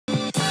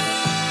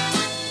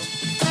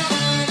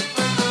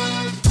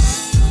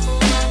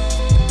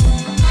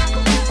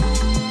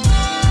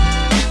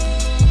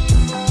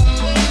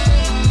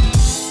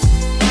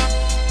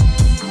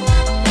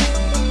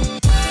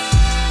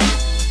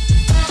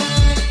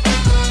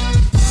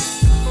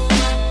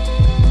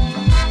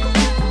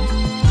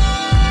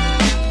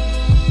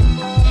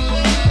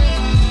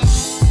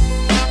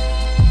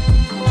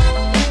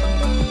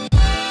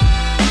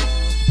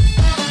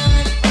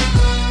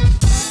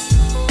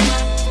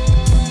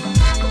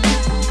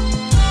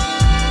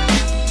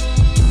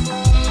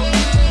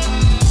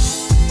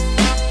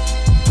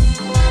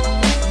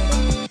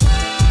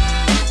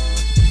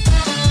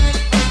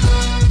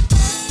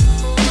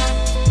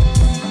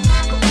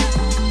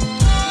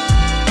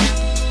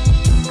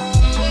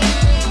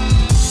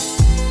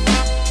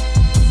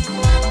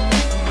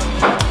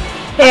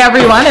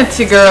everyone, it's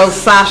your girl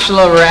Sash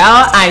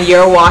Laurel and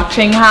you're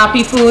watching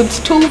Happy Foods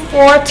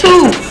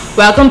 242.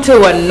 Welcome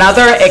to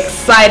another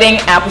exciting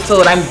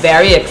episode. I'm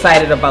very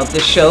excited about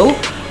this show.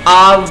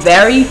 Our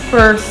very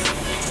first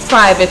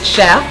private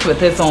chef with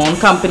his own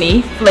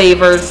company,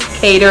 Flavors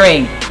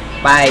Catering,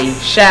 by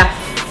Chef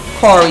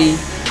Corey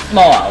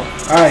Small.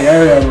 Hi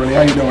everybody,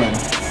 how you doing?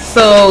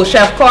 So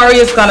Chef Corey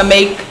is gonna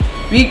make,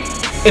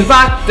 in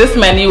fact, this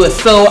menu is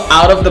so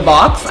out of the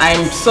box.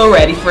 I'm so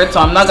ready for it, so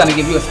I'm not gonna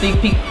give you a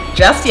sneak peek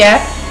just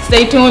yet.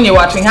 Stay tuned, you're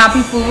watching Happy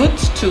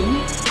Foods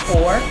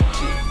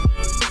 242.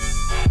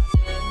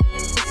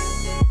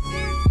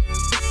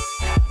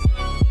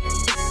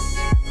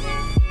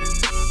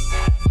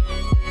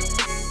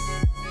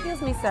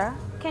 Excuse me, sir.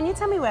 Can you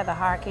tell me where the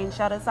hurricane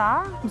shutters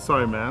are? I'm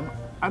sorry, ma'am.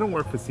 I don't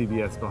work for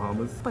CBS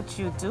Bahamas. But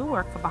you do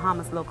work for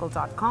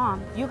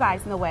BahamasLocal.com. You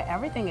guys know where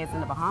everything is in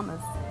the Bahamas.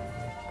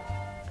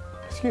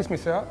 Excuse me,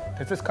 sir.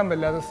 Does this come with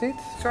leather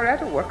seats? Sorry, I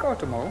had to work out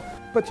tomorrow.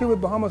 But you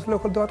with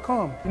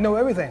BahamasLocal.com. You know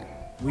everything.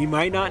 We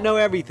might not know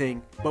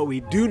everything, but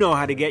we do know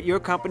how to get your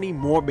company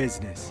more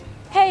business.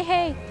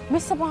 Hey,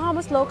 Mr.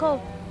 Bahamas Local,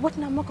 what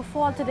number could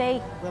fall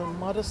today? Well,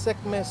 mother sick,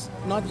 miss.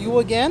 Not you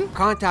again?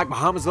 Contact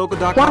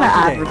BahamasLocal.com Want to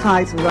today.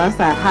 advertise with us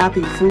at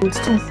Happy Foods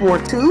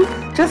 242?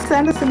 Just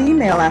send us an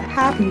email at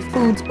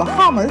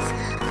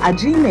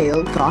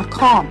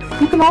happyfoodsbahamas@gmail.com.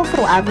 You can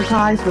also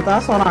advertise with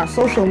us on our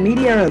social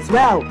media as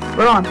well.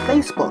 We're on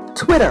Facebook,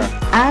 Twitter,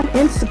 and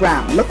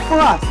Instagram. Look for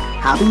us,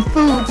 Happy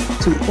Foods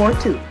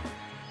 242.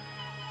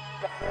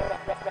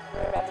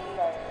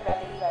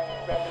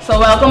 So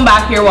welcome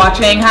back, you're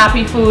watching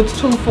Happy Foods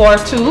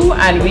 242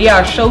 and we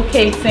are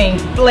showcasing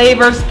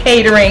Flavors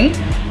Catering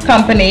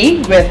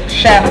Company with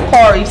Chef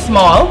Corey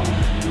Small.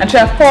 And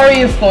Chef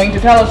Corey is going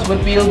to tell us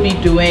what we'll be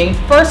doing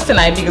first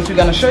tonight, because we're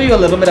going to show you a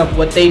little bit of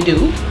what they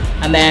do.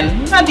 And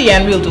then at the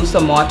end we'll do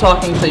some more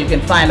talking so you can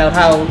find out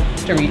how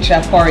to reach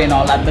Chef Corey and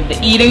all that. But the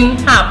eating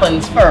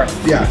happens first.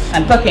 Yes.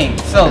 And cooking.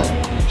 So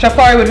Chef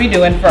Corey, what are we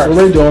doing first?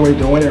 What we're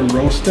doing a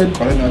roasted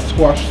butternut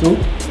squash soup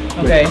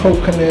with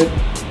coconut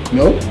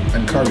milk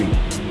and curry.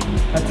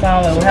 That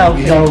sounds a little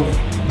healthy.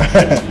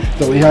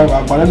 We have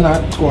our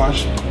butternut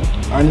squash,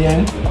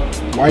 onion,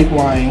 white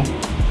wine,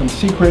 some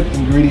secret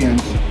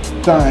ingredients,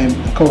 thyme,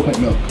 and coconut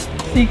milk.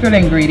 Secret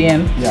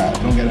ingredient? Yeah,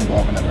 don't get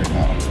involved in that right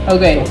now.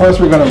 Okay. So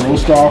first we're going to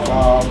roast off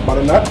our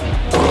butternut,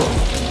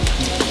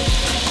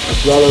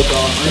 as well as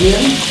our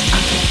onion.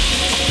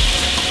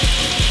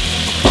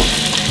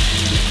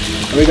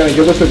 And we're going to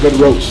give this a good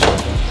roast.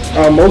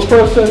 Most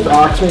persons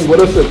ask me, what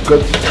is the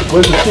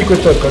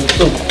secret to a good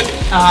soup?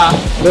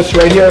 This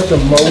right here is the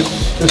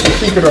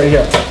secret right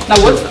here. Now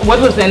what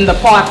was in the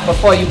pot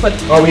before you put?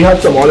 Oh, we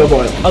had some olive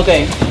oil.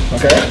 Okay.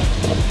 Okay.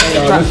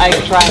 I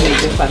could try and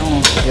make this at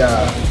home.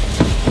 Yeah.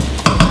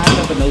 I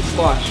never know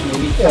squash.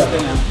 Maybe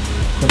something else.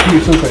 The pea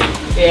soup.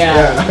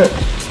 Yeah.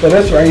 So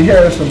this right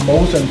here is the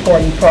most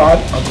important part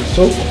of the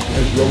soup,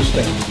 is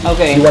roasting.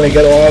 Okay. You want to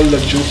get all the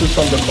juices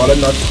from the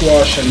butternut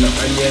squash and the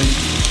onion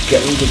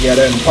getting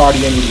together and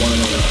partying with one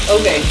another.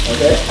 Okay.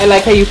 Okay. I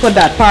like how you put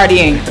that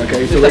partying.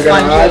 Okay, so we're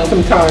going to add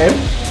some thyme.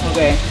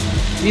 Okay.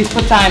 You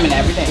put thyme in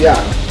everything. Yeah.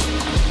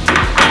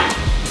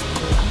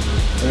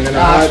 We're going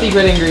to add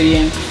secret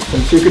ingredient.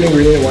 Some secret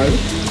ingredient one.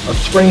 A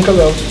sprinkle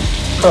of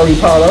curry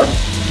powder.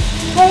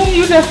 Well,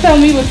 you just tell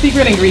me what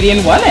secret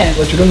ingredient one is.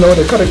 But you don't know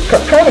the kind of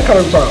curry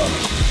powder.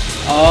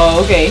 Oh,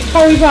 okay.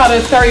 Curry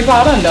powder is curry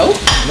powder, no?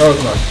 No,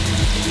 it's not.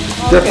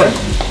 Okay. Different.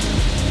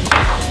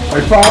 My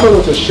father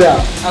was a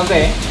chef.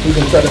 Okay. He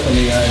can set it for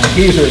me, and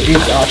he's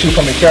actually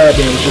from the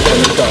Caribbean, which is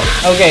in this town.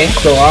 Okay.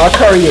 So our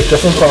curry is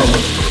different from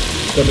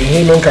the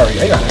Bahamian curry.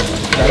 I got it.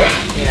 Got it?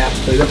 Yeah.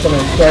 So you're just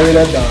gonna stir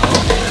that down.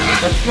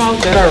 That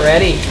smells good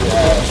already.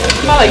 Yeah. It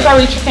smells like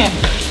curry chicken.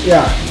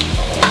 Yeah.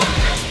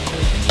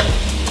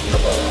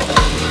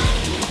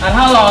 And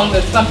how long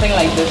does something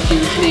like this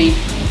usually?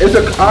 It's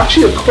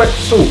actually a quick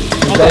soup.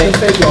 It doesn't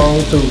take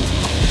long to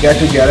get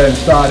together and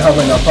start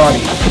having a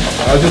party.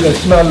 As you can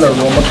smell the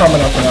aroma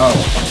coming up now.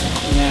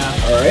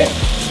 Yeah. Alright?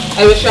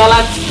 I wish y'all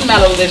had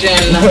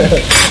smell-o-vision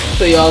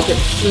so y'all could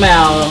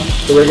smell.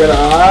 So we're gonna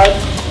add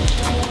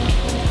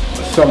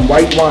some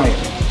white wine.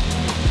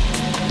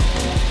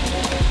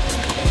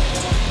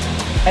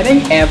 I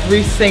think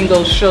every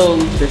single show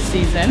this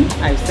season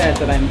I've said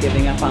that I'm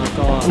giving up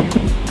alcohol.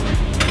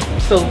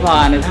 So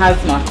far, and it has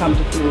not come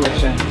to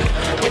fruition.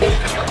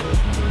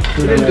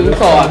 We didn't do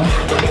corn.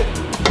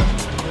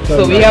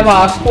 So we have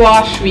our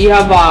squash, we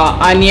have our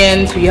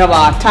onions, we have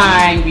our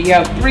thyme, we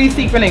have 3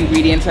 secret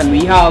ingredients, and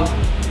we have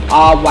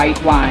our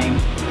white wine.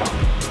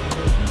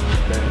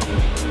 A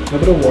little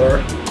bit of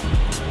water.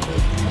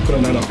 Put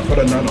a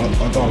nut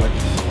on garlic.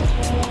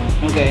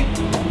 Okay.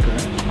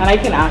 And I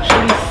can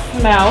actually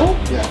smell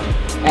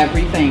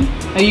everything.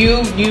 Now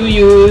you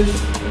use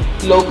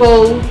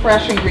local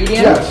fresh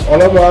ingredients? Yes,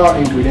 all of our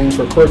ingredients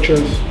were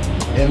purchased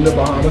in the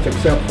Bahamas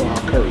except for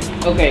our curry.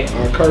 Okay.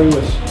 Our curry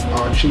was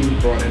actually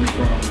brought in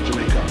from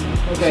Jamaica.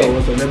 Okay. So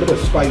it's a little bit of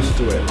spice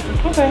to it.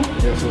 Okay.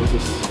 Yeah, so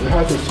it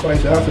has a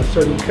spice, it has a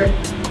certain kick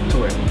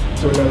to it.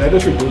 So we're gonna let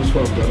this reduce for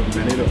about a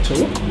minute or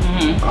two.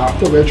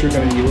 After which we're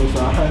gonna use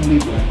our handy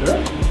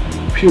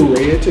blender,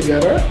 puree it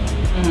together,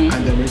 and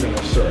then we're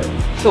gonna serve.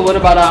 So what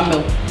about our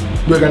milk?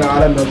 We're gonna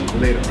add a milk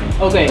later.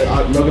 Okay.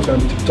 Milk is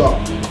gonna be to top.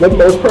 What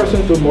most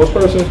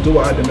persons do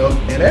add the milk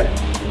in it,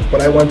 but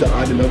I want to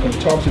add the milk on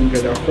top so we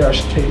get a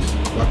fresh taste,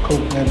 like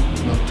coconut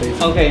milk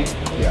taste. Okay.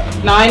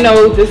 Yeah. Now I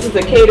know this is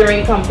a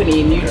catering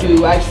company and you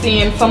do, I've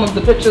seen some of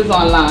the pictures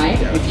online.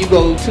 Yes. If you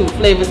go to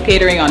Flavors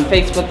Catering on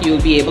Facebook,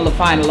 you'll be able to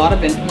find a lot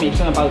of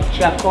information about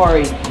Chef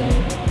Corey.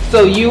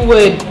 So you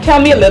would tell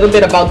me a little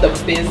bit about the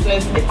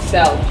business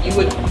itself.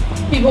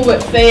 People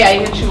would say,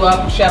 I hit you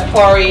up, Chef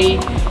Corey,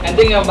 and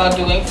thinking about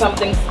doing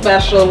something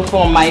special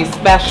for my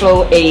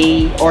special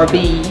A or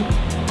B.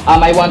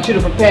 I want you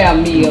to prepare a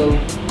meal.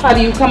 How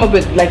do you come up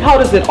with, like, how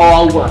does it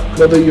all work?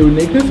 So the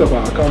uniqueness of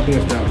our company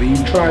is that we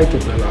try to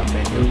build our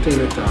menu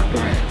tailored to our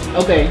clients.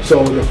 Okay.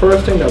 So the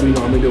first thing that we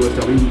normally do is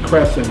that we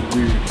request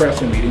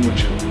a meeting with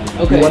you.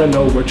 Okay. We want to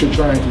know what you're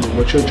trying to do,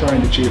 what you're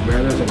trying to achieve,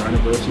 whether it's an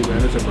anniversary,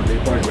 whether it's a birthday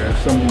party, whether it's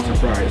something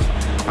surprise.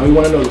 And we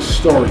want to know the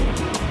story.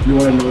 We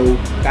want to know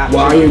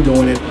why you're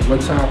doing it,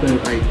 what's happening,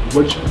 like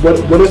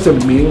what is the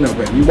meaning of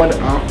it. We want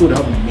our food to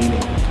have a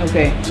meaning.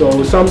 Okay.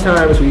 So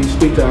sometimes we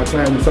speak to our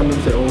clients and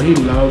somebody say, oh, he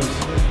loves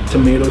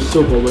tomato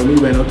soup, or when we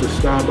went out to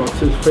Starbucks,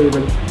 his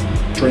favorite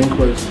drink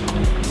was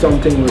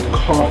something with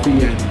coffee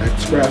and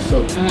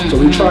espresso. So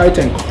we try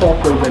to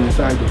incorporate that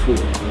inside the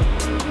food.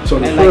 So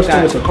the first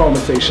thing is a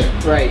conversation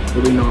that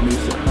we normally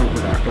have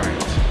with our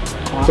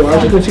clients. So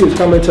as you can see, it's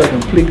coming to a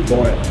complete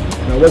boil.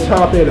 Now what's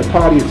happening, the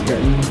party is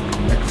getting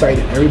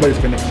excited. Everybody's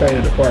getting excited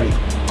at the party.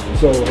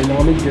 So I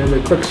normally give it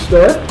a quick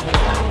stir.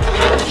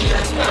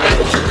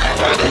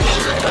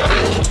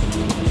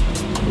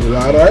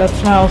 That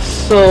smells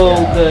so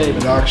good.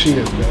 It actually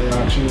is good. I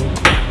actually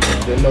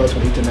didn't know it's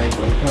going to eat tonight,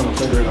 but I kind of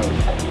figured it out.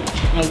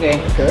 Okay.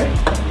 Okay.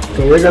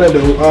 So we're going to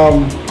do,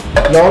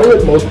 normally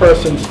what most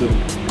persons do,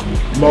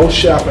 most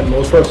chef and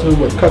most persons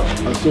who would cook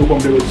a soup,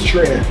 they would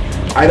strain it.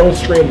 I don't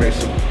strain my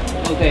soup.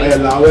 Okay. I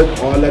allow it,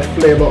 all that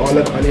flavor, all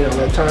that onion, all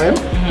that time.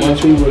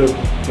 Once we would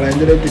have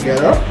blended it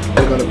together,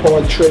 we're going to pour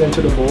it straight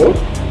into the bowl,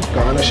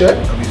 garnish it,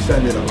 and we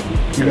send it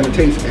out. You're going to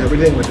taste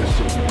everything with this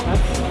soup.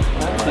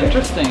 That's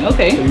interesting.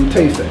 Okay. So you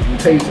taste it. You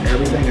taste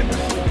everything in this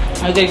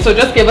soup. Okay, so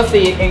just give us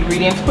the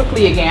ingredients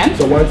quickly again.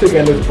 So once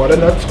again, there's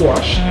butternut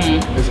squash,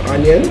 there's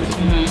onions,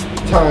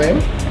 thyme.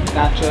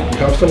 Gotcha. You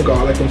have some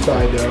garlic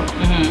inside there,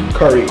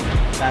 curry,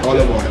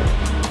 olive oil.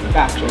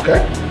 Gotcha.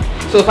 Okay?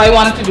 So if I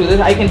wanted to do this,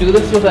 I can do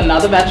this with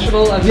another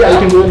vegetable as well? Yeah, you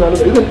can do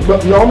another.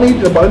 But normally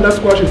the butternut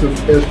squash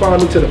is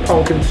family to the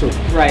pumpkin soup.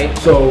 Right.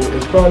 So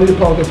it's family to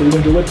pumpkin, so you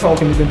can do it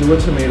pumpkin, you can do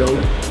it tomato.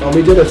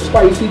 We did a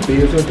spicy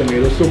basil and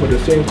tomato soup with the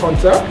same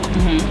concept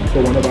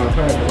for one of our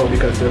clients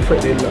because they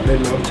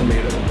love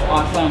tomato.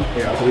 Awesome.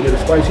 Yeah, so we did a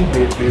spicy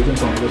basil and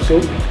tomato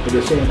soup with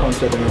the same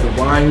concept. And the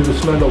wine, you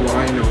smell the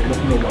wine, or you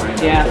don't the wine.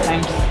 Yes,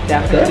 I'm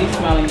definitely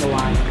smelling the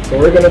wine. So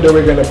we're gonna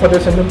put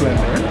this in the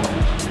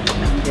blender.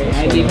 Okay,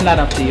 I'm leaving that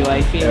up to you.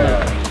 I feel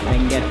like I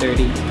can get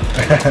dirty.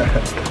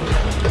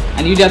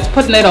 And you just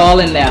putting it all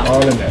in there.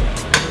 All in there.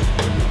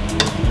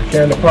 We're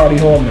carrying the party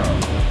home now.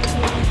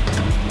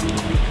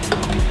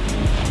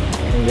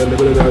 And get a little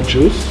bit of that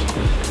juice.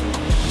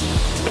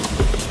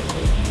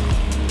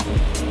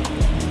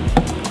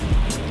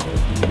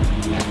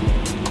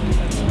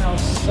 That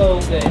smells so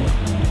good.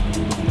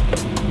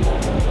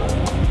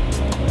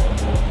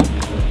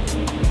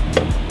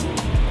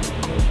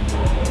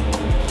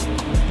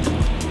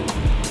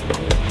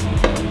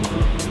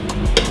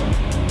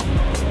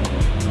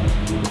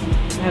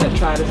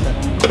 Try this at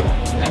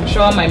home. I'm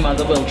sure my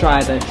mother will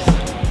try this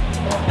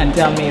and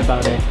tell me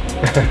about it.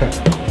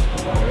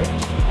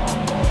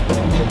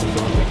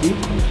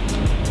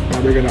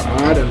 Now we're going to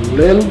add a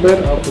little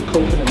bit of the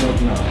coconut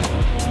milk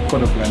now for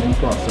the blending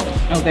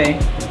process. Okay.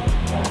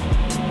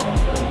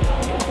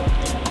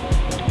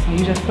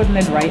 You just putting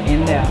it right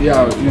in there.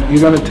 Yeah,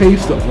 you're going to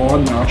taste the all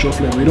natural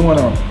flavor. We don't want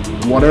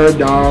to water it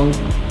down.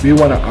 We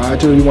want to add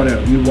to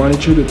it. We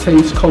want you to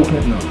taste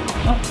coconut milk.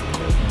 Oh.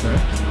 Okay.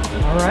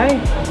 All right.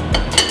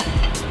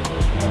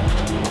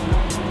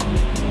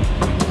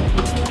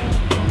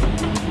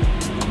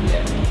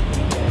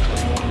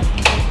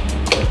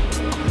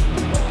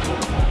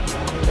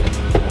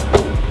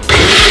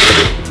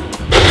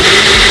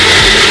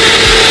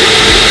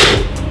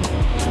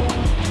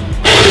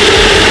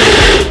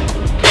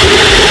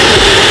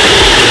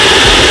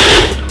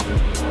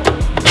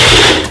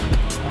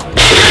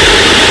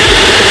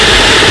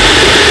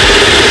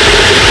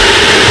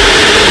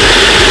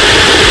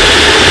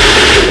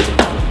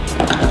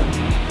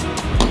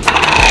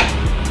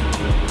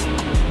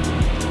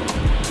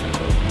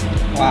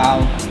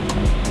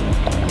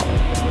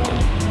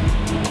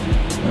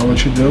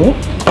 What you do,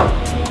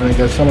 and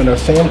get some of that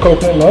same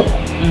coconut milk.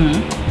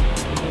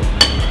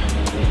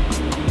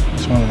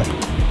 Just want to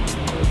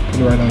put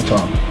it right on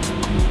top.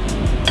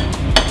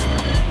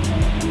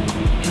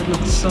 That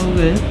looks so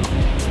good.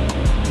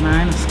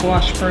 I'm a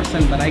squash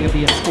person, but I could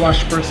be a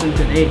squash person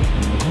today.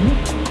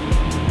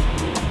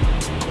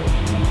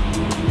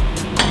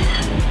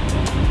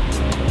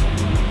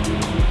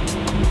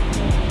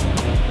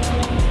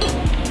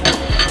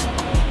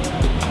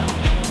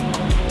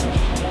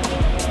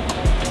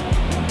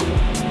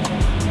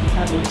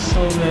 That looks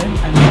so good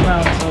and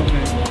smells so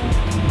good.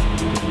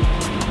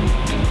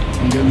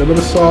 And get a little bit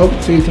of salt,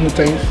 season the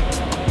taste.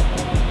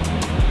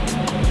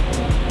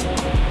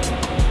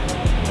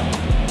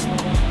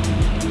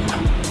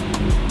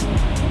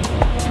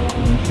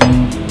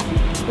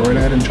 Go right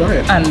ahead and try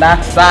it. And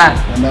that's that.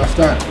 And that's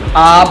that.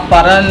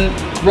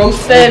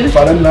 Roasted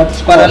butternut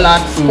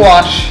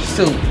squash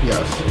soup.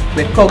 Yes.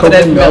 With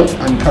coconut milk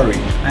and curry.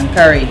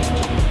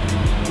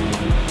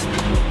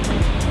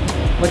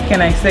 What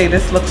can I say?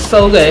 This looks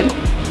so good.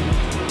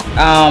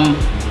 I'm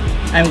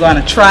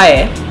gonna try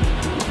it.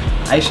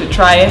 I should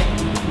try it.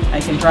 I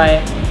can try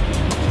it.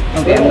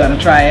 Okay, I'm gonna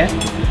try it.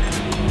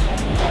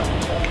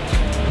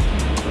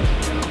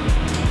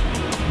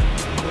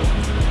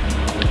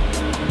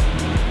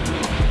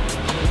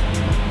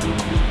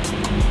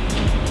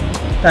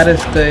 That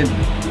is good.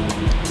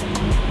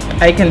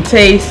 I can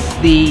taste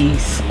the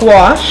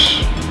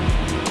squash.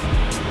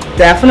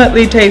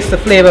 Definitely taste the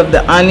flavor of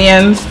the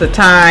onions, the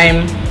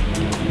thyme.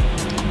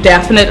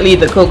 Definitely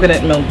the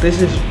coconut milk.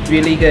 This is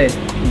really good.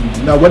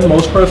 Now what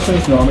most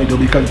persons normally do,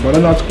 because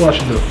butternut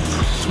squash is a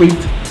sweet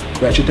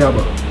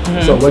vegetable.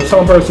 So what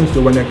some persons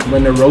do when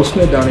they're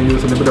roasting it down, they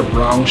use a little bit of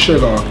brown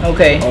sugar or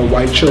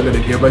white sugar to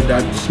give it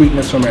that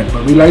sweetness from it.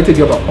 But we like to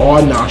give an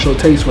all natural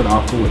taste with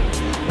our food.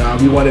 Now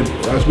we want to,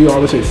 as we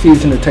always say,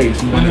 season the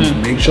taste. We want to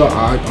make sure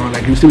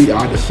like you see, we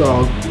add the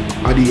salt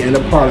at the end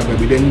of part of it.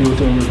 We didn't use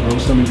it when we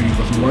roast them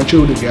because we want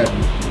you to get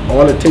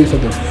all the taste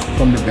of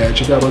from the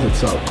vegetables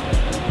itself.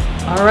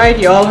 All right,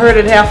 you all heard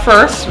it here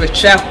first with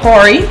Chef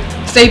Corey.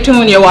 Stay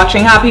tuned, you're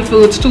watching Happy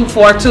Foods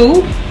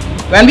 242.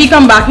 When we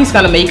come back, he's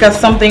gonna make us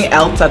something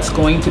else that's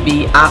going to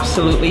be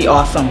absolutely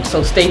awesome.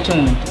 So stay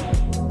tuned.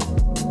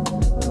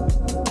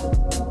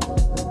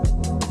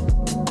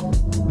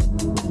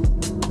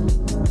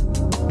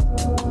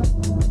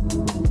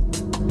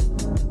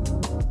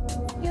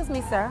 Excuse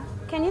me, sir.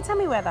 Can you tell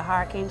me where the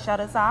hurricane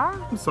shutters are?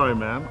 I'm sorry,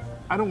 ma'am.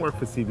 I don't work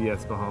for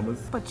CBS Bahamas.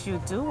 But you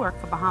do work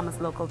for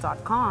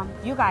BahamasLocal.com.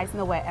 You guys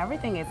know where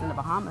everything is in the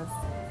Bahamas.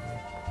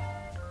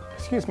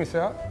 Excuse me,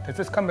 sir. Does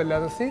this come with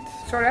leather seats?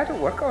 Sorry, I have to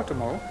work out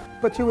tomorrow.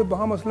 But you with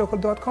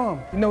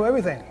BahamasLocal.com. You know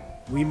everything.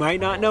 We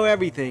might not know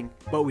everything,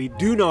 but we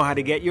do know how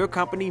to get your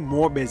company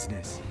more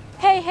business.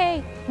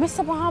 Hey,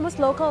 Mr. Bahamas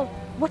Local,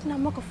 what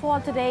number could fall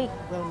today?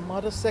 Well,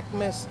 mother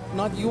sickness,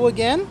 not you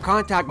again?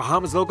 Contact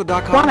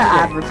BahamasLocal.com. Want to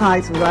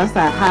advertise with us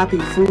at Happy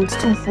Foods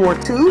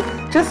 242?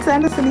 Just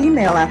send us an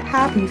email at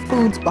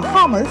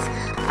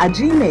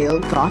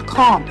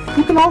happyfoodsbahamas@gmail.com.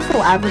 You can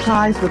also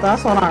advertise with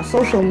us on our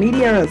social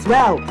media as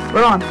well.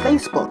 We're on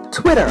Facebook,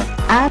 Twitter,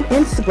 and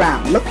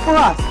Instagram. Look for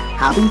us,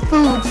 Happy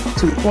Foods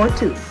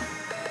 242.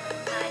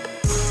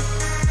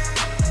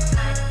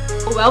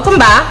 Welcome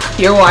back.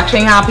 You're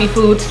watching Happy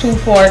Foods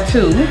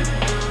 242.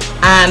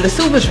 And the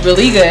soup is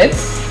really good.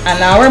 And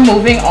now we're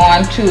moving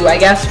on to, I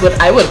guess, what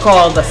I would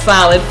call the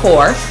salad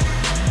course.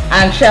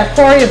 And Chef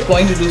Corey is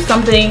going to do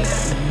something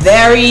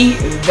very,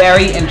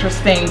 very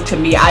interesting to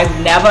me. I've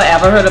never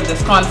ever heard of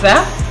this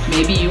concept.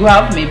 Maybe you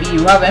have, maybe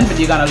you haven't, but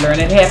you're gonna learn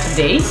it here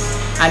today.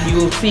 And you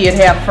will see it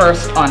here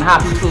first on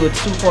Happy Foods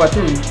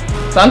 242.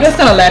 So I'm just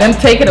gonna let him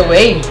take it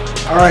away.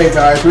 Alright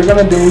guys, we're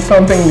gonna do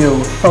something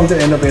new, something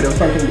innovative,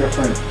 something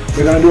different.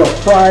 We're gonna do a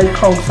fried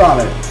conch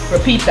salad.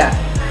 Repeat that.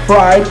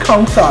 Fried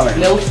conch salad. A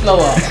little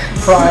slower.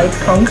 Fried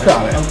conch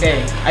salad.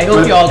 Okay, I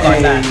hope you all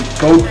got that.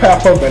 Goat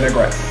pepper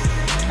vinaigrette.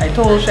 I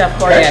told Chef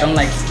Corey I don't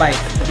like spice.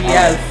 He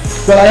has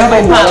so I have my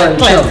a palate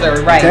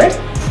cleanser, right? Okay?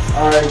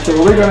 Alright, so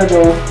what we're gonna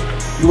do,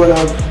 you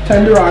wanna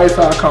tenderize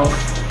our conch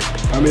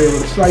and we're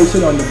gonna slice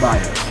it on the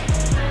bias.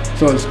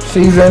 So it's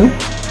seasoned,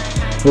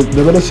 with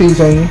a little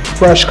seasoned,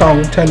 fresh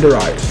conch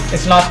tenderized.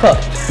 It's not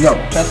cooked? No.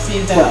 Just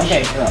seasoned, fresh.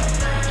 okay. Yeah.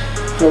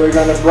 So we're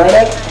gonna bread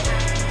it.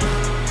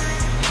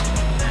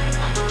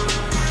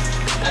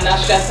 And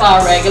that's just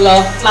our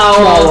regular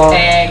flour,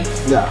 eggs,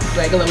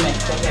 regular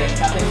mix, okay?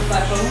 Nothing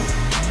special?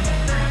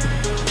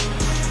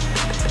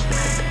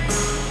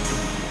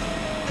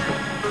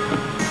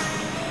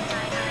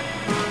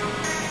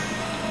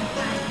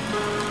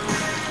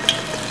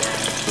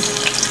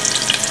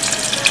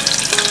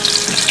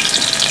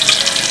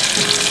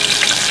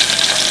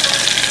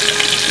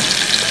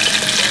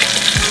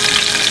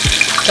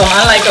 So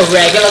unlike a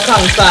regular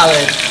conch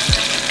salad,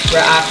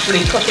 we're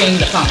actually cooking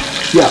the conch.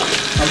 Yeah.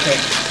 Okay.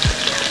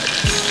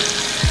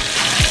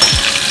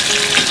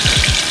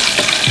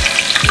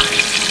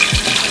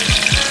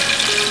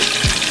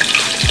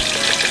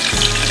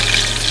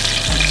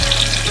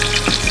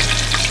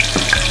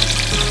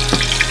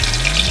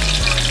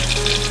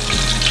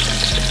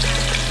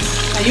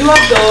 Now you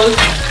have those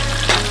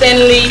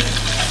thinly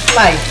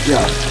sliced.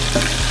 Yeah.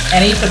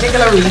 Any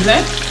particular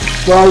reason?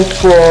 Well,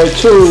 for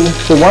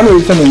one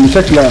reason in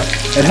particular,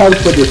 it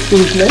helps with the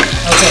seasoning.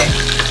 Okay.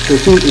 The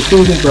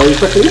seasoning very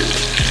quickly.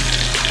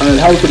 and it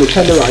helps with the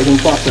tenderizing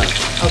process.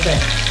 Okay.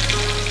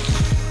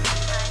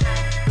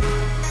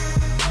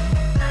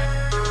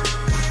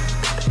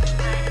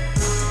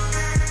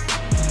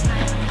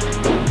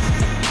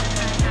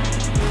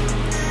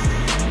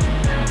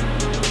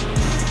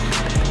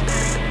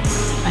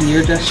 And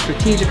you're just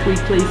strategically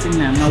placing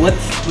them. Now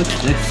what's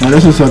this? Now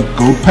this is a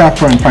goat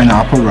pepper and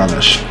pineapple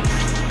relish.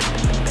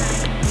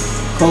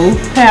 Goat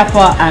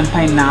pepper and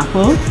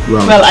pineapple.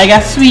 Relish. Well, I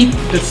guess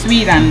the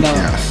sweet and the...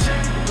 Yes.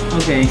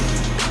 Okay.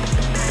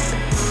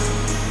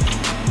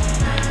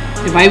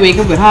 If I wake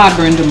up with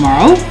heartburn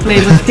tomorrow,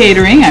 Flavors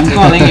Catering, I'm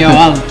calling you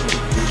all.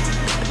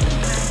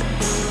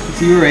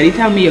 So you already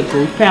tell me a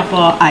goat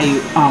pepper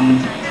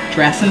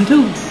dressing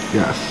too.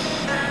 Yes.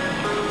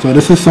 So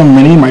this is some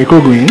mini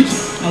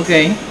microgreens.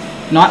 Okay.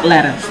 Not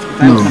lettuce.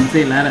 I was going to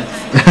say lettuce.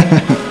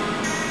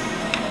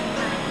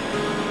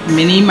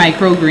 Mini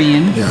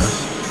microgreens. Yes.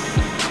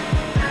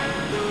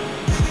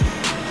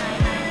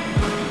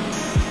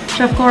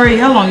 Chef Corey,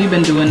 how long you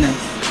been doing this?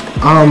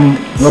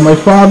 Well, my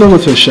father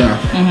was a chef.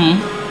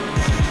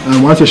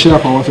 And once a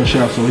chef, I was a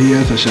chef, so he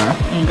is a chef.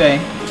 Okay.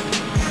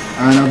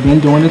 And I've been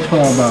doing it for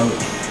about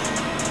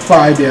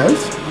 5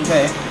 years.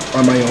 Okay.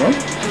 On my own.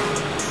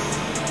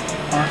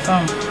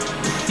 Awesome.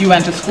 You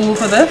went to school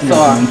for this? Yes,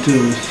 I went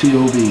to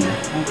COB.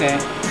 Okay.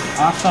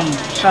 Awesome.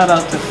 Shout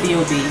out to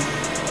COB.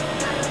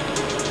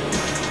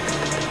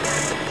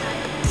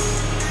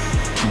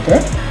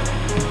 Okay.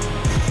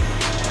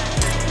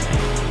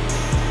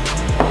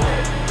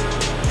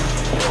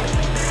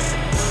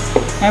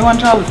 I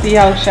want y'all to see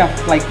how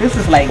chef, like this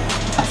is like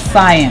a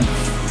science.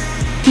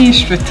 He's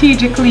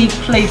strategically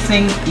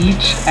placing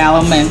each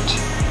element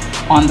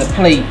on the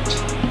plate.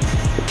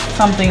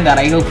 Something that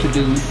I hope to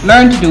do,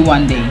 learn to do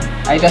one day.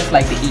 I just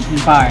like the eating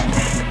part.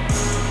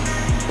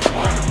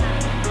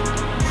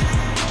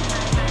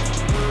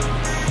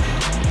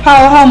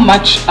 How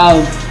much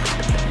of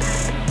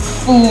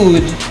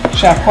food,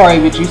 Chef Corey,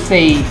 would you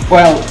say,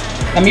 well,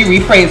 let me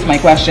rephrase my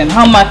question.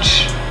 How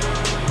much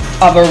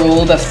of a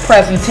role does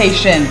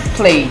presentation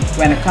play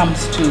when it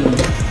comes to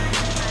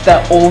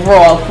the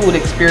overall food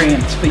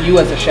experience for you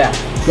as a chef?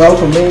 Well,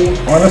 for me,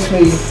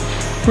 honestly,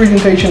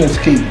 presentation is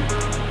key.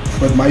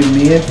 But my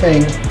main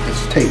thing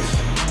is taste.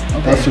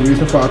 Okay. That's the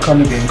reason for our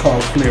company being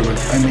called Flavors.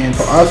 I mean,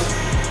 for us,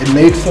 it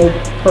makes no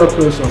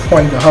purpose or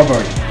point to have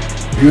a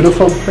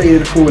beautiful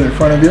plated food in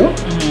front of you,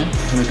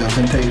 and it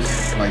doesn't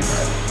taste like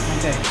that.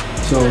 Okay.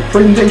 So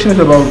presentation is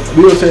about,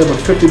 we would say about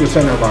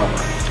 50% of our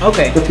work.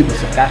 Okay.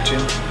 50%. Got you.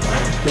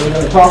 So we're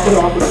going to top it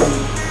off with some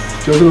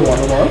sugar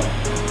water ball.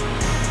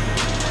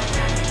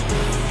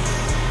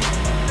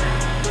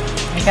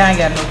 I can't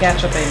get no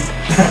ketchup in.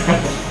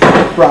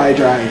 Fry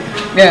dry.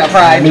 Yeah,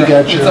 fried. Let me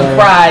get your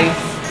surprise.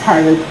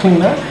 pilot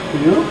cleaner for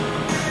you.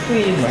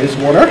 Please. Nice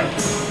water.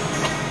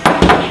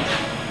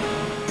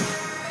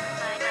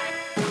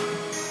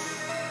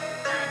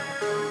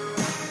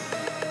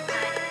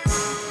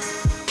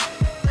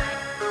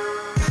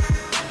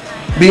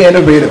 Be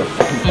innovative.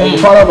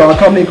 Part of our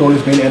company goal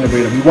is being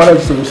innovative. We want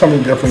to do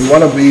something different. We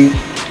want to be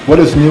what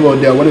is new out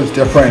there, what is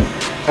different.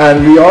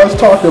 And we always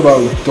talk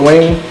about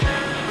doing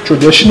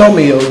traditional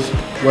meals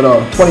with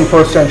a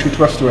 21st century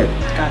twist to it.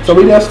 Gotcha. So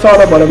we just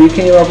thought about it. We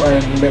came up,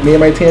 and me and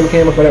my team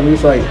came up with it, and we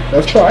was like,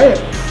 let's try it.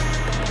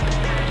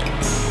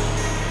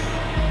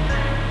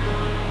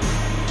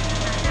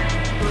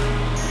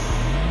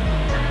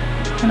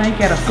 Can I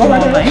get a small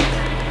knife?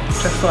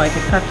 Just so I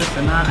can cut this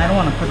in half. I don't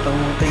want to put the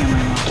whole thing in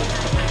my mouth.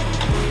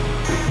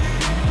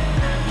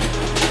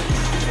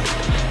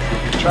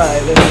 Try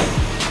this.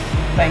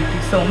 Thank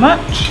you so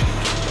much.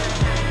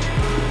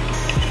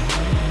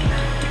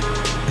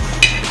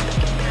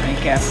 I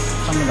get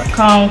some of the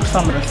conch,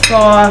 some of the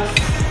sauce,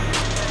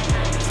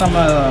 some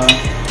of the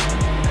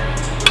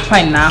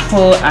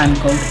pineapple and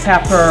goat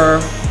pepper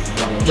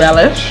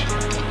relish.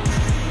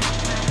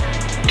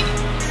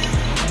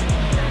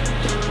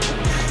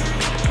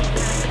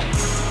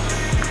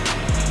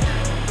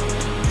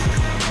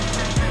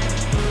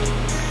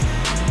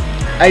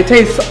 I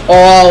taste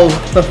all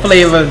the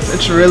flavors.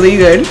 It's really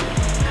good.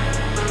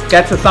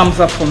 Gets a thumbs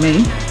up for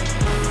me.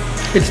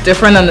 It's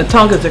different, and the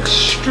tongue is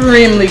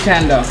extremely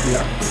tender.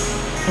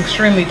 Yeah.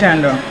 Extremely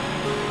tender.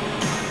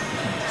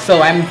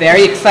 So I'm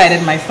very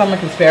excited. My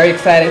stomach is very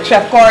excited.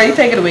 Chef Corey,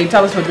 take it away.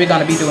 Tell us what we're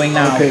going to be doing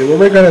now. Okay, what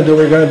we're going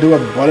to do a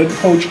buttered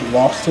poached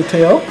lobster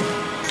tail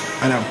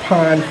and a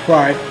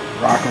pan-fried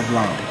rocker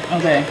blanc.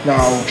 Okay.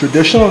 Now,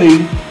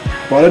 traditionally,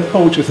 buttered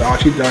poach is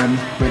actually done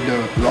with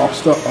the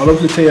lobster out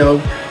of the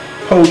tail,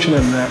 poached in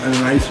a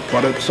nice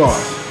buttered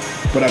sauce.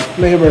 But at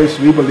Flavors,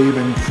 we believe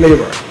in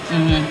flavor.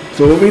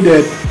 So what we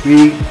did,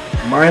 we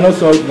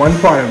minus out one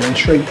part and went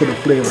straight for the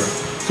flavor.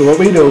 So what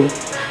we do,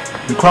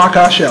 we crack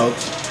our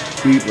shells,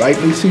 we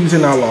lightly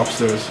season our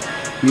lobsters,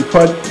 we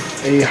put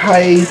a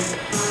high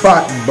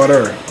fat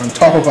butter on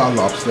top of our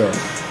lobster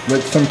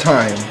with some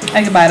thyme.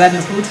 I can buy that in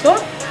the food store?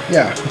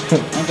 Yeah.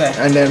 Okay.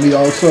 And then we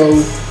also,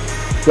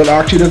 well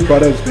actually this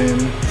butter has been,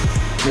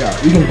 yeah,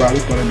 you can buy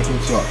this butter in the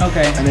food store.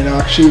 Okay. And then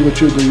actually what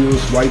you do,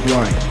 use white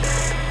wine.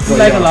 You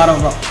like a lot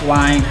of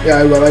wine. Yeah,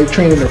 I like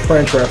training in a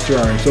French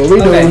restaurant. So we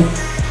do,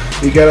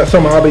 we get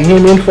some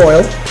Bohemian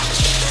foil.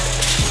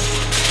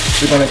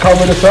 We're gonna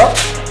cover this up.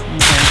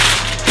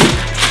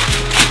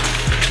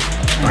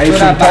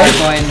 Nice and tight.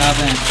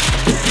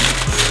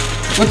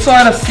 What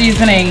sort of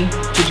seasoning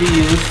did you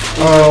use?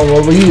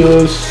 Well, we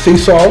use sea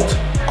salt,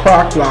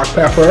 cracked black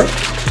pepper,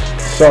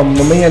 some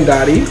mommy and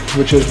daddy,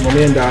 which is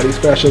mommy and daddy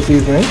special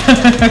seasoning,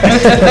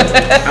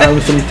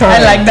 and some thyme.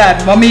 I like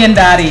that, mommy and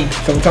daddy.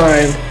 Some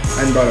thyme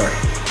and butter.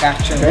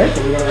 Gotcha. Okay,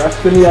 so we're gonna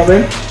rest in the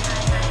oven.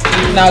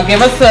 Now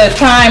give us the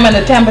time and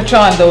the temperature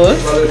on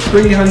those. Well, it's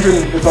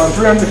on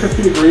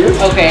 350 degrees.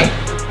 Okay.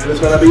 And it's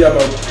gonna be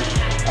about,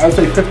 I would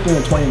say 15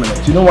 to 20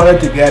 minutes. You don't want it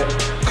to get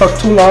cooked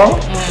too long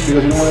because you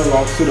don't want the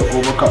lobster to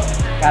overcook.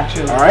 Got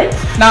you. All right.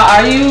 Now,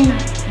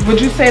 would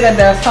you say that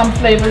there are some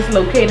flavors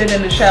located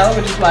in the shell,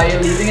 which is why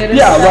you're leaving it in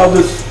the shell?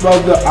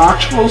 Well, the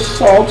actual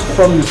salt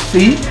from the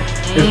sea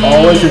is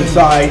always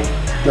inside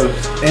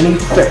any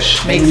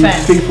fish, Makes any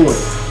sense. seafood.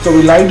 So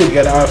we like to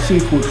get our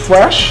seafood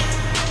fresh,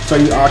 so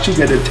you actually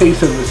get the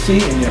taste of the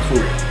sea in your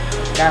food.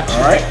 Gotcha.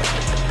 All right.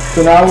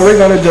 So now what we're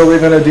gonna do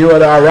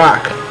with our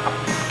rack,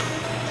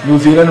 New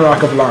Zealand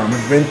rack of lamb.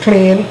 It's been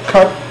cleaned,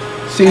 cut,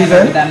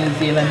 seasoned. That New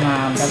Zealand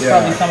lamb. That's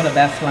probably some of the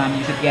best lamb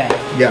you could get.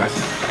 Yes.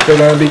 So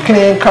it's gonna be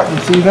clean, cut,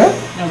 and seasoned.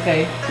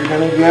 Okay. You're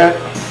gonna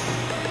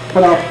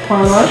put our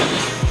pan on.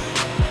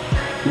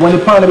 You want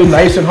the pan to be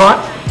nice and hot.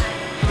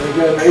 You're gonna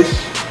get a nice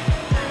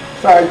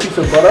side piece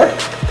of butter.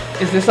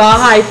 Is this all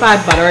high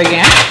fat butter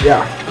again?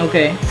 Yeah.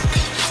 Okay.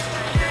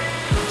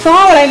 So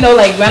how would I know,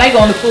 like when I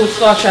go in the food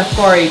store, Chef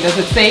Corey, does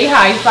it say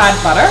high fat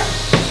butter?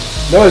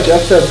 No, it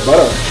just says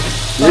butter.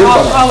 So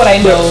how would I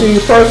know? See,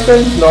 first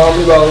thing,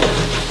 normally,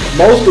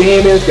 most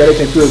Bahamians get it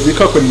confused. We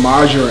cook with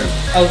margarine.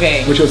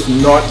 Okay. Which is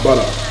not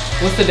butter.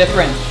 What's the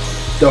difference?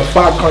 The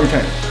fat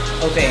content.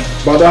 Okay.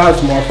 Butter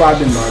has more fat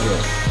than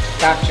margarine.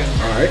 Gotcha.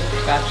 Alright.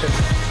 Gotcha.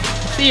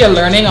 See, you're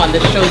learning on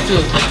this show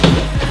too.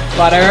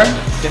 Butter,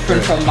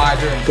 different from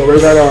margarine. So we're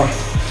gonna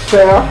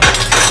stir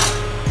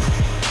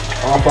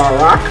off our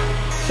rack.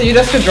 So you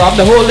just could drop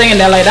the whole thing in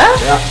there like that?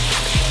 Yeah.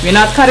 We're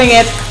not cutting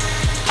it?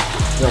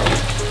 No.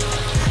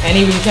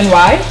 Any reason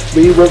why?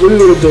 What we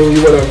would do, we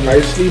would have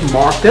nicely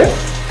marked it.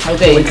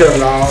 Okay. So we can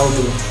allow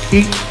the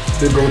heat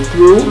to go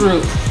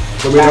through.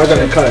 But we're not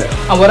gonna cut it.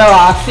 And what are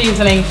our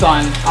seasonings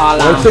on our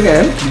lamb? Once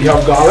again, we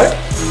have garlic,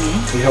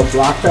 we have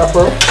black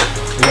pepper,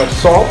 we have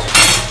salt,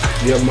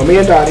 we have mommy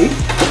and daddy.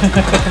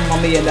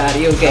 Mommy and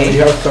daddy, okay. And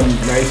we have some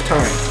nice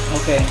thyme.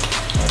 Okay.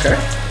 Okay.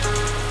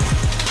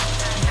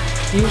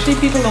 Usually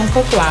people don't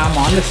cook lamb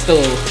on the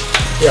stove.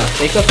 Yeah.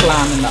 They cook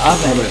lamb in the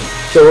oven.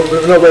 So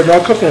no, we're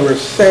not cooking, we're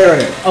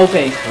searing it.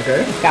 Okay.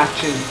 Okay.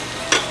 Got you.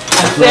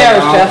 And there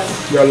is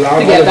just you're allowed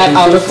to get that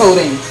outer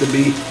coating to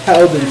be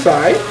held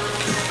inside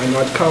and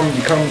not become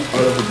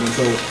out of it.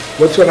 So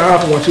what's gonna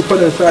happen once you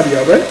put it inside the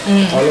oven,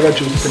 all of that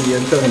juice in the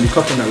inside and be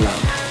cooking the lamb.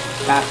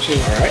 Got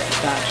you. Alright.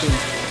 Got you.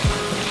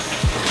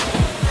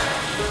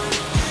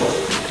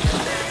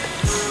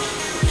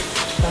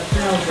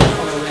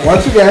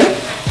 Once again,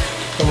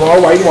 some more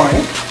white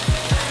wine.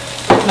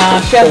 Now,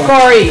 Chef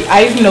Corey,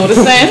 I'm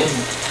noticing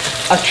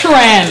a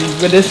trend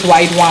with this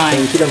white wine.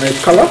 You see the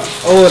nice color?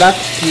 Oh, that's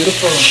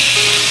beautiful.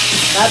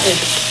 That is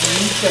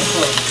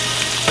beautiful.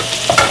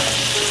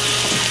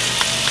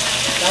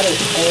 That is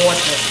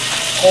gorgeous.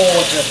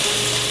 Gorgeous.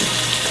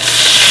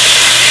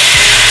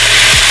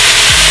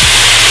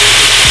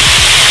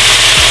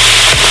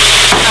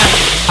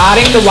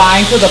 Adding the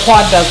wine to the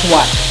pot does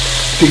what?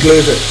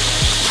 Deglaze it.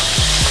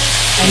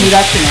 I knew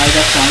that, I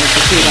just wanted to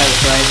see that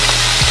was right.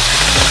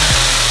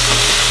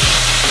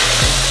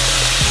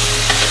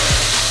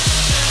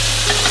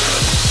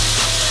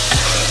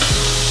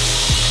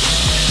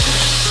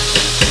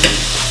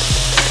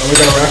 And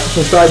we're gonna wrap this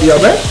inside the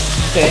oven.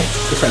 Okay.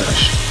 To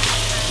finish.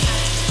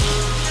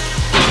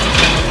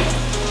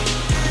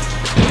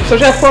 So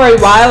Chef Corey,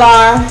 while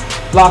our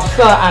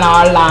lobster and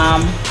our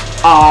lamb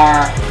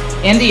are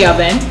in the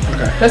oven,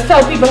 let's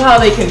tell people how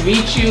they can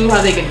reach you,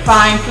 how they can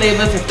find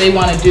flavors if they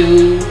want to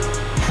do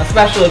a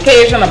special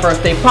occasion, a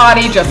birthday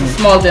party, just a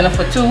small dinner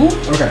for two.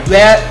 Okay.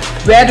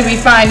 Where do we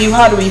find you?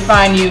 How do we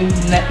find you?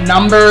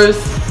 Numbers,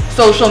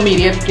 social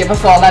media, give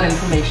us all that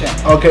information.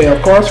 Okay, of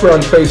course we're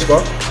on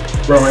Facebook,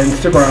 we're on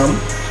Instagram,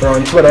 we're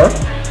on Twitter,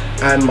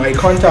 and my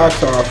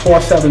contacts are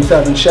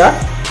 477-CHEF,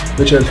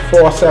 which is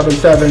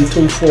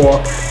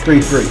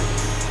 477-2433.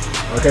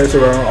 Okay, so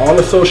we're on all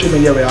the social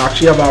media. We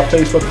actually have our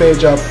Facebook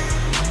page up,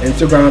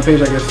 Instagram page,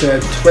 like I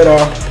said, Twitter,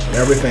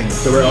 everything.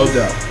 So we're out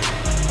there.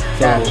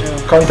 So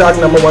contact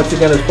number once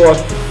again is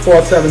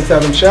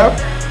 477-CHEF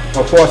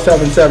or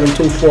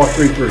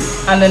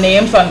 477-2433. And the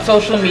names on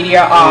social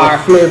media are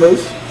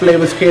Flavors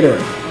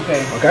Catering.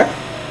 Okay. Okay.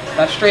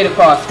 That's straight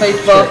across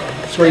Facebook,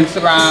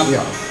 Instagram.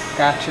 Yeah.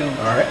 Got you.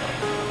 All right.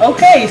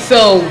 Okay,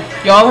 so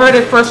y'all heard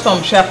it first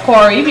from Chef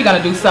Corey. We're gonna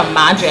do some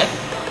magic.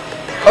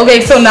 Okay,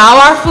 so now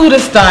our food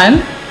is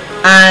done,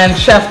 and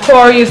Chef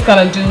Corey is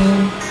gonna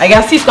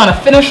he's gonna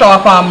finish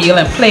off our meal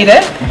and plate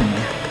it.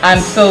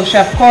 And so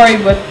Chef Corey,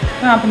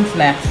 happens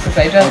next? Because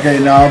I just... Okay,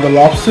 now the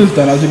lobster's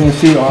done. As you can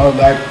see, all of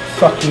that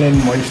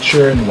succulent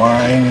moisture and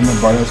wine and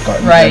the butter's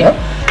gotten together.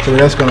 So we're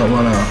just gonna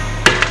wanna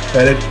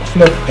let it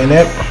flip in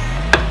it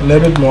a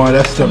little bit more.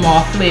 That's the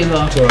more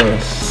flavor. To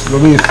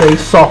what we say,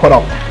 sop it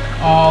up.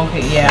 Oh,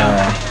 okay,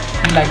 yeah.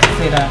 I like to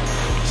say that.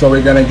 So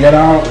we're gonna get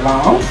our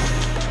lamb.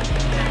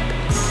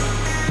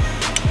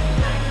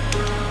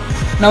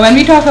 Now, when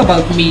we talk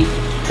about meat,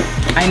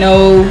 I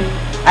know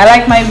I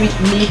like my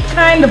meat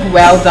kind of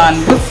well done.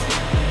 What's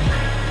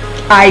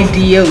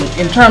ideal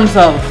in terms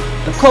of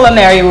the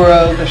culinary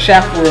world, the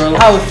chef world?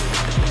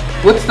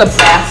 What's the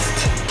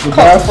best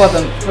cook for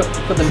the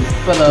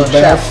chef?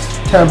 Best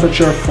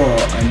temperature for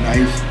a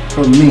nice,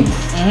 for me,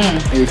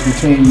 is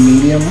between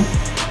medium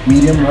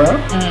rare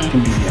to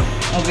medium.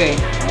 Okay.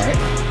 Alright.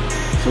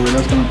 So we're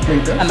just gonna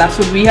plate this. And that's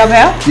what we have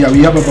here? Yeah,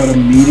 we have about a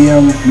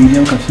medium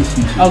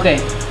consistency. Okay.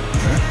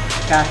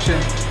 Gotcha.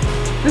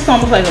 This is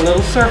almost like a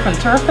little surf and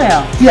turf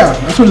here. Yeah,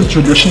 that's what it's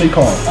traditionally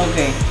called.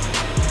 Okay.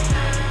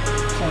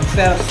 So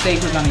instead of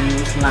steak, we're gonna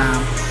use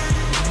lamb.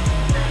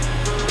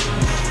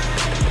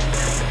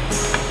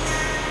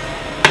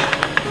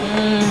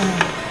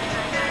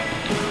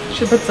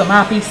 Should put some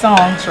happy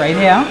songs right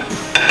here.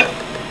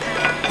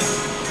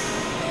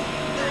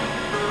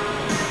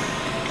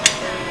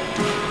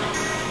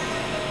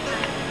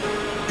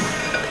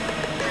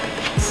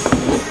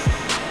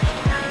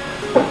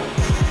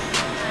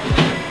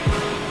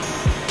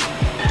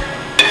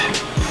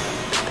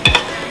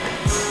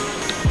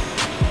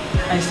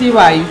 I see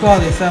why you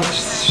call yourself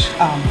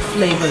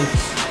flavors.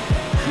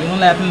 You don't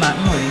let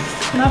nothing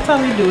waste. That's how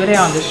we do it here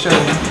on the show.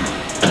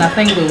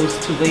 Nothing goes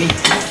to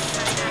waste.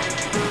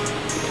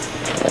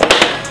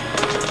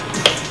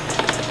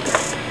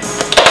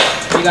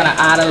 We're gonna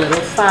add a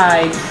little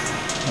side,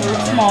 a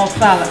little small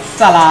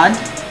salad.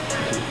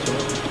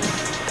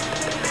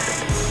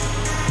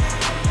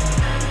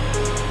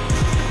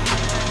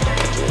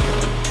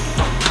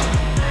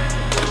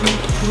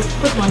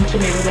 Put one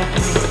tomato left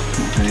for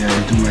me. Yeah, I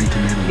do like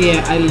tomatoes.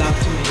 Yeah, I love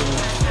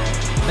tomatoes.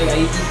 Like I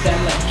eat them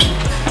like meat.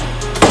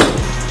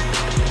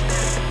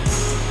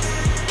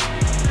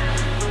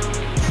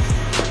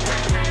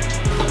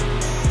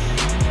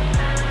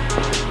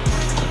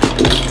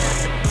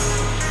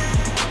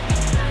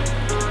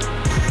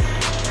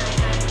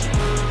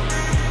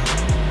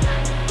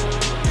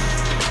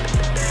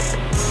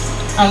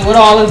 And what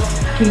all is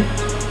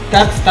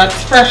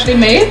that's freshly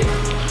made?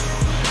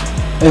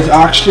 It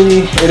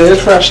is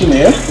freshly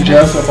made.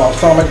 Just a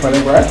balsamic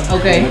vinaigrette.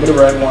 Okay. A little bit of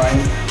red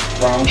wine,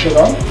 brown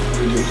sugar,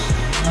 and juice.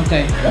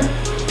 Okay.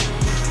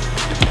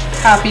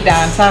 Happy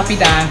dance,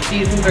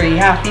 season 3,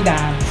 happy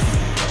dance.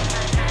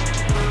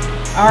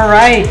 All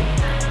right.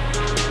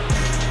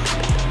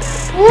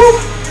 Woo.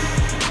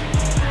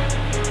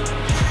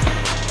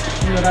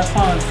 You know that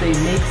song say,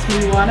 makes me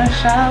wanna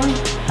shout,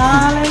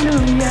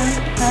 hallelujah,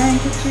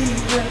 thank you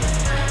Jesus,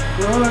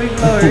 glory,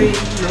 glory,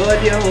 Lord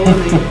you're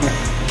holy.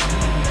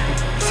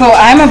 So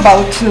I'm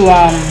about to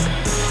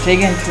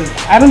dig into,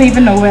 I don't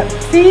even know what,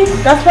 see,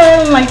 that's why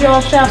I don't like y'all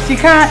chefs.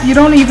 You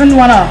don't even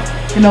want to,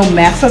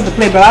 mess up the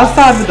plate, but I'll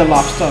start with the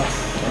lobster.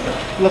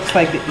 Looks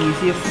like the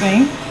easiest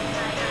thing.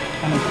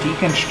 I'm going to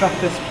deconstruct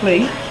this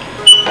plate.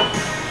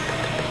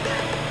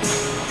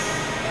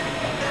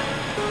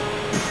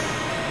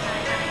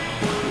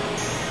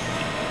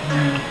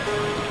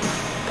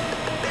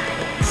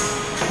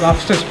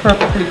 Lobster's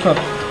perfectly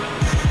cooked.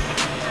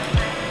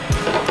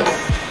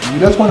 We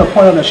just want to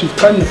point out that she's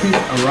cutting the piece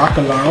of rack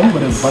of lamb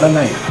with a butter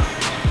knife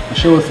to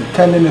show us the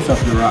tenderness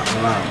of the rack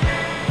of lamb.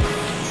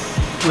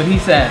 What he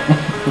said.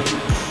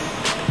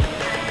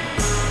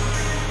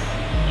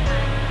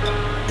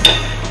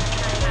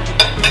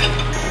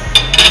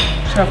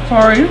 Chef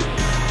Corey,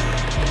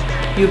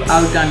 you've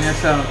outdone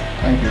yourself.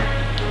 Thank you.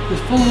 The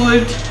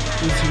food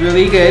is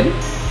really good.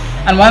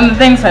 And one of the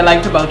things I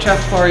liked about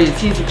Chef Corey is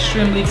he's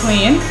extremely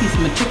clean. He's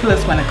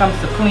meticulous when it comes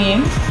to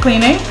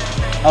cleaning.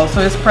 Also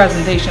his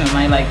presentation, and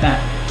I like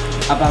that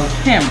about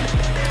him.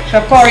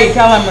 Chef Corey,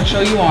 tell him what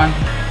show you on.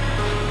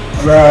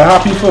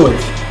 Happy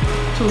Foods.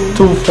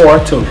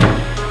 242.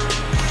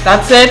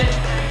 That's it.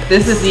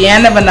 This is the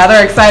end of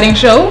another exciting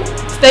show.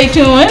 Stay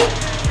tuned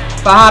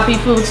for Happy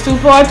Foods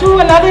 242.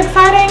 Another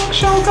exciting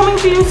show coming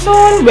to you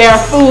soon, where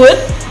food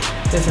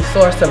is a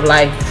source of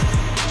life.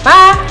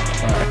 Bye.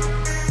 All right.